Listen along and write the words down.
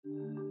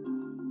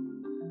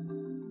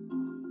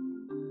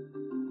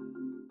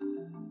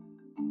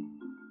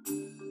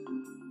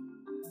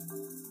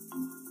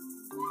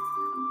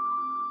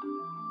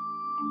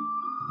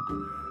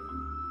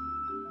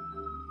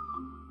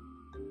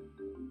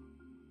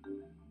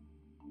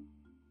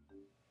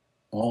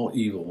All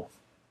evil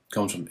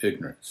comes from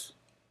ignorance.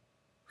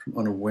 From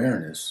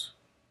unawareness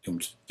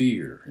comes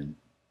fear, and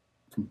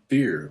from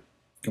fear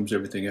comes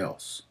everything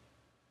else.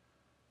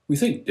 We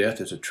think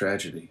death is a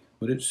tragedy,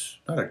 but it's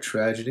not a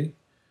tragedy.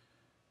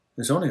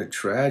 It's only a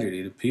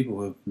tragedy to people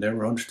who have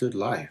never understood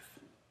life.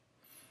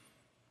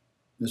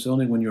 It's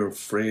only when you're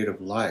afraid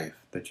of life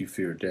that you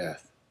fear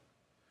death.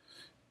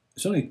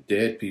 It's only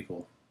dead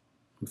people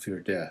who fear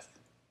death.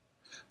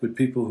 But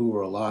people who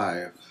are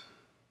alive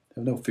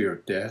have no fear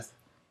of death.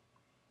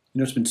 You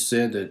know, it's been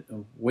said that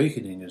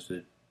awakening is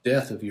the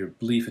death of your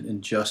belief in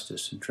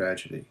injustice and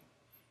tragedy.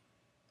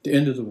 The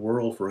end of the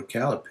world for a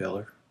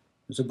caterpillar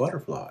is a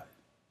butterfly.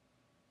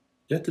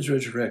 Death is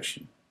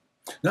resurrection.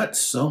 Not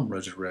some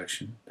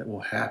resurrection that will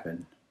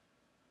happen,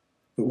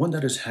 but one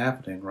that is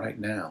happening right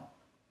now.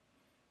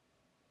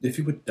 If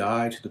you would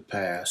die to the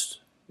past,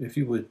 if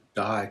you would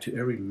die to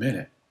every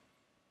minute,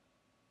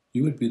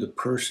 you would be the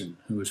person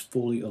who is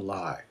fully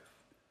alive.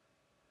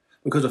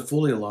 Because a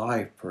fully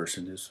alive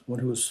person is one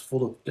who is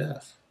full of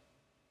death.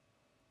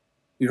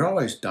 You're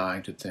always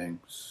dying to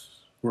things.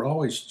 We're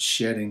always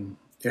shedding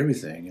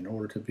everything in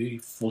order to be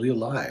fully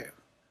alive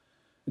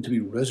and to be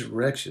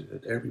resurrected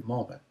at every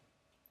moment.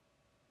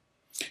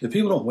 If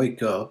people don't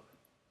wake up,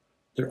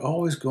 they're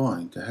always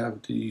going to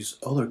have these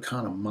other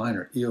kind of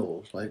minor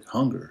ills like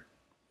hunger,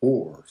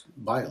 wars,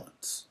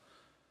 violence.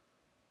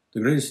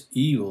 The greatest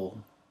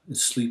evil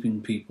is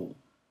sleeping people,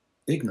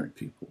 ignorant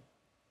people.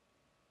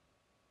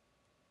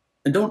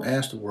 And don't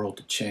ask the world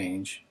to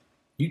change.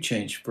 You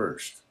change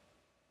first.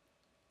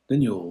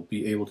 Then you'll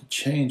be able to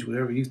change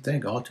whatever you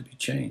think ought to be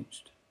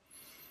changed.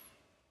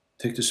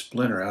 Take the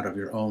splinter out of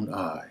your own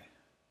eye.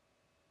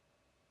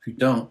 If you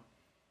don't,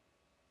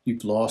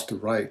 you've lost the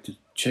right to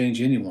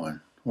change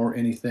anyone or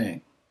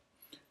anything.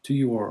 Till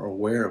you are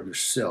aware of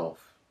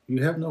yourself,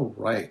 you have no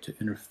right to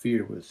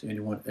interfere with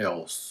anyone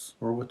else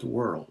or with the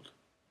world.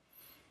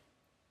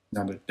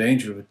 Now, the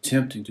danger of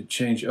attempting to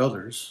change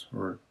others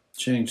or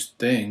change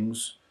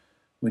things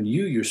when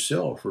you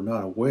yourself are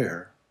not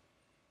aware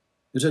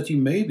is that you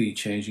may be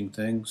changing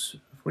things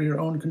for your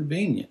own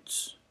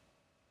convenience,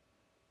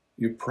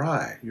 your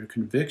pride, your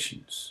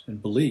convictions and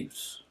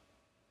beliefs,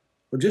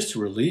 or just to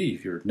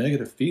relieve your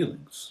negative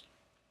feelings.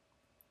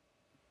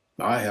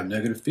 I have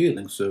negative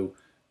feelings, so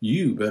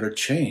you better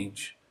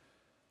change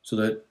so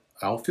that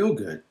I'll feel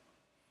good.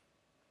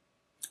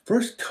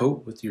 First,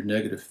 cope with your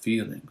negative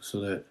feelings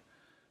so that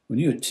when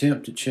you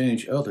attempt to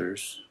change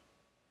others,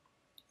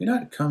 you're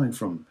not coming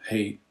from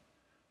hate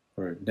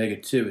or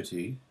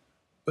negativity,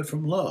 but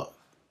from love.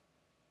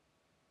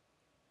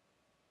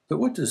 But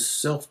what does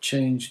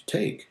self-change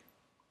take?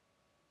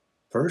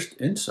 First,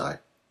 insight.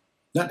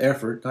 Not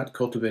effort, not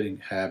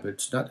cultivating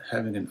habits, not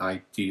having an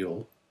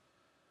ideal.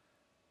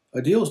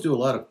 Ideals do a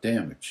lot of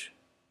damage.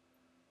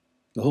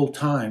 The whole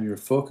time you're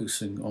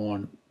focusing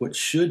on what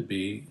should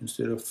be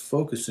instead of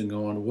focusing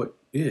on what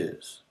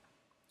is.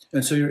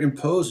 And so you're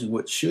imposing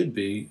what should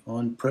be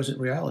on present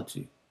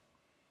reality,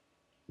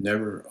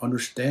 never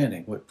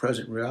understanding what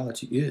present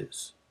reality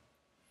is.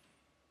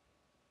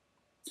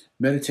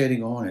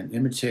 Meditating on and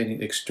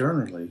imitating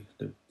externally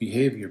the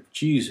behavior of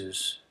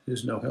Jesus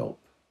is no help.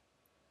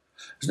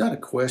 It's not a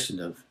question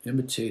of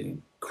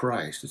imitating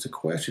Christ. It's a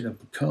question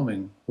of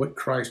becoming what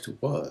Christ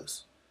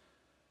was.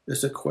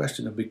 It's a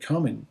question of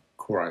becoming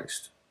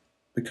Christ,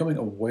 becoming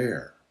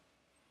aware,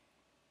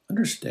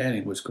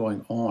 understanding what's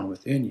going on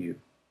within you.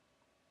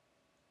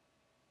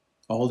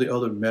 All the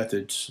other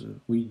methods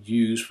we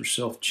use for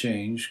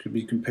self-change could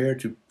be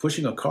compared to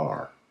pushing a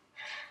car.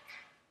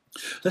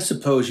 Let's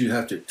suppose you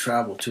have to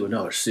travel to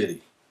another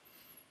city.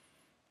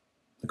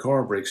 The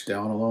car breaks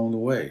down along the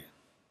way.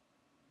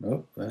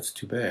 Oh, that's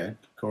too bad.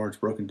 The car's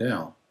broken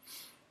down.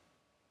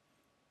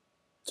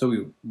 So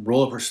we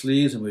roll up our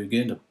sleeves and we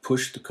begin to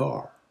push the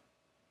car.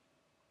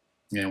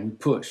 And we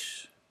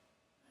push,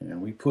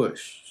 and we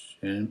push,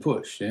 and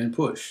push, and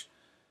push,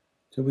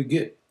 till we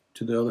get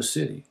to the other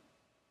city.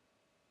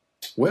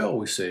 Well,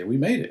 we say, we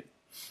made it.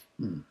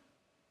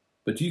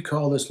 But do you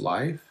call this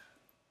life?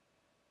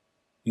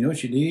 You know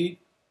what you need?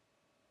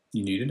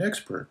 You need an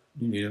expert.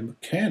 You need a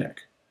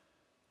mechanic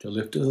to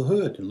lift the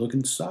hood and look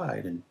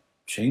inside and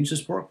change the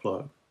spark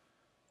plug.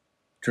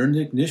 Turn the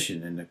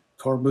ignition and the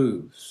car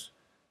moves.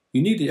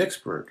 You need the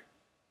expert.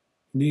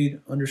 You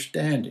need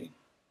understanding,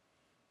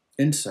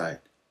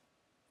 insight,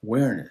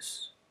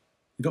 awareness.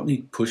 You don't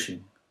need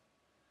pushing.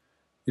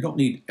 You don't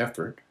need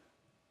effort.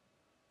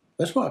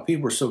 That's why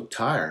people are so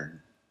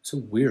tired, so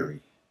weary.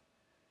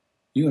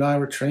 You and I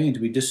were trained to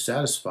be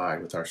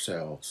dissatisfied with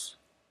ourselves.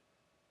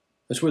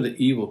 That's where the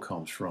evil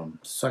comes from,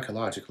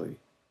 psychologically.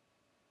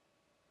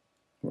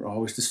 We're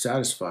always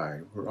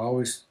dissatisfied. We're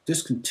always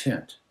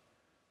discontent.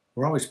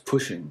 We're always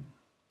pushing.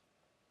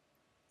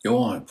 Go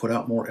on, put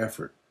out more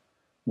effort,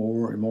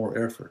 more and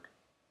more effort.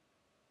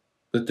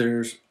 But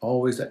there's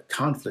always that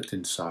conflict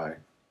inside.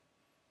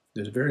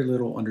 There's very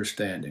little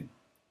understanding.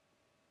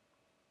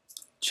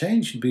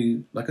 Change should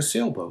be like a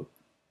sailboat.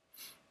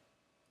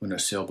 When a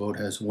sailboat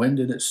has wind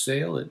in its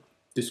sail, it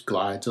just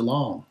glides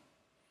along.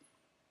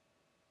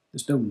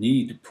 There's no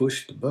need to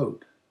push the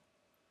boat.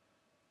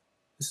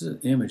 This is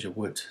an image of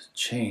what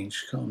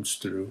change comes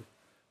through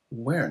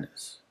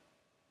awareness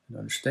and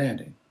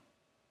understanding.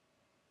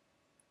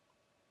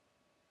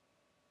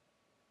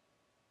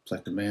 It's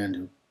like the man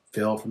who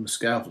fell from the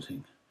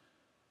scaffolding.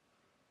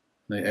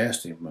 They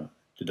asked him,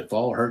 did the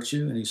fall hurt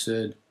you? And he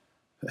said,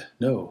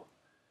 no,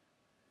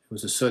 it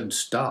was a sudden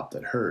stop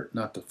that hurt,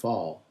 not the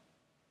fall.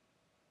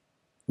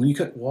 When you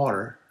cut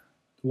water,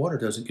 the water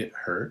doesn't get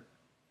hurt.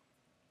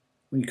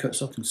 When you cut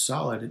something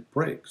solid, it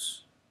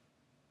breaks.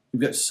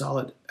 You've got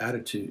solid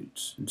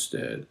attitudes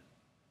instead.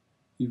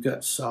 You've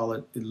got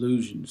solid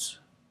illusions.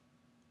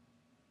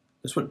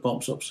 That's what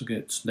bumps up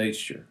against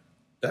nature.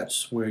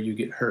 That's where you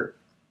get hurt.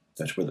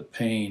 That's where the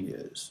pain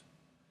is.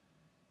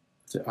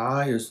 If the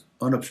eye is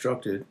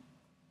unobstructed,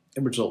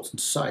 it results in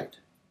sight.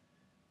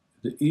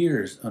 If the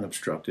ear is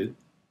unobstructed,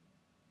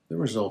 the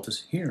result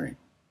is hearing.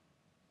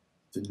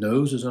 If the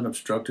nose is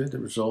unobstructed, the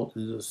result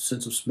is a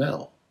sense of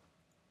smell.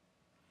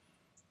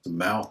 If the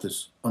mouth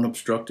is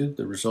unobstructed,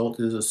 the result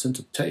is a sense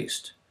of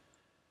taste.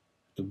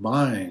 If the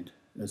mind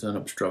is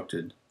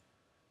unobstructed,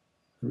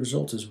 the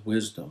result is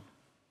wisdom.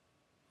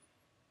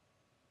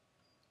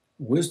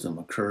 Wisdom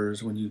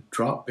occurs when you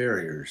drop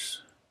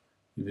barriers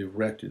you've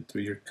erected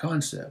through your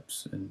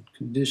concepts and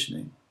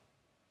conditioning.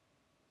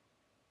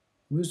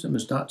 Wisdom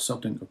is not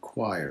something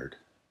acquired.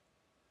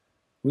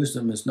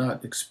 Wisdom is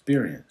not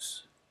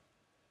experience.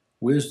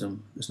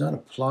 Wisdom is not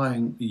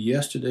applying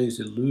yesterday's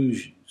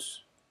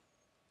illusions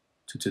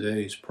to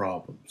today's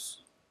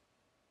problems.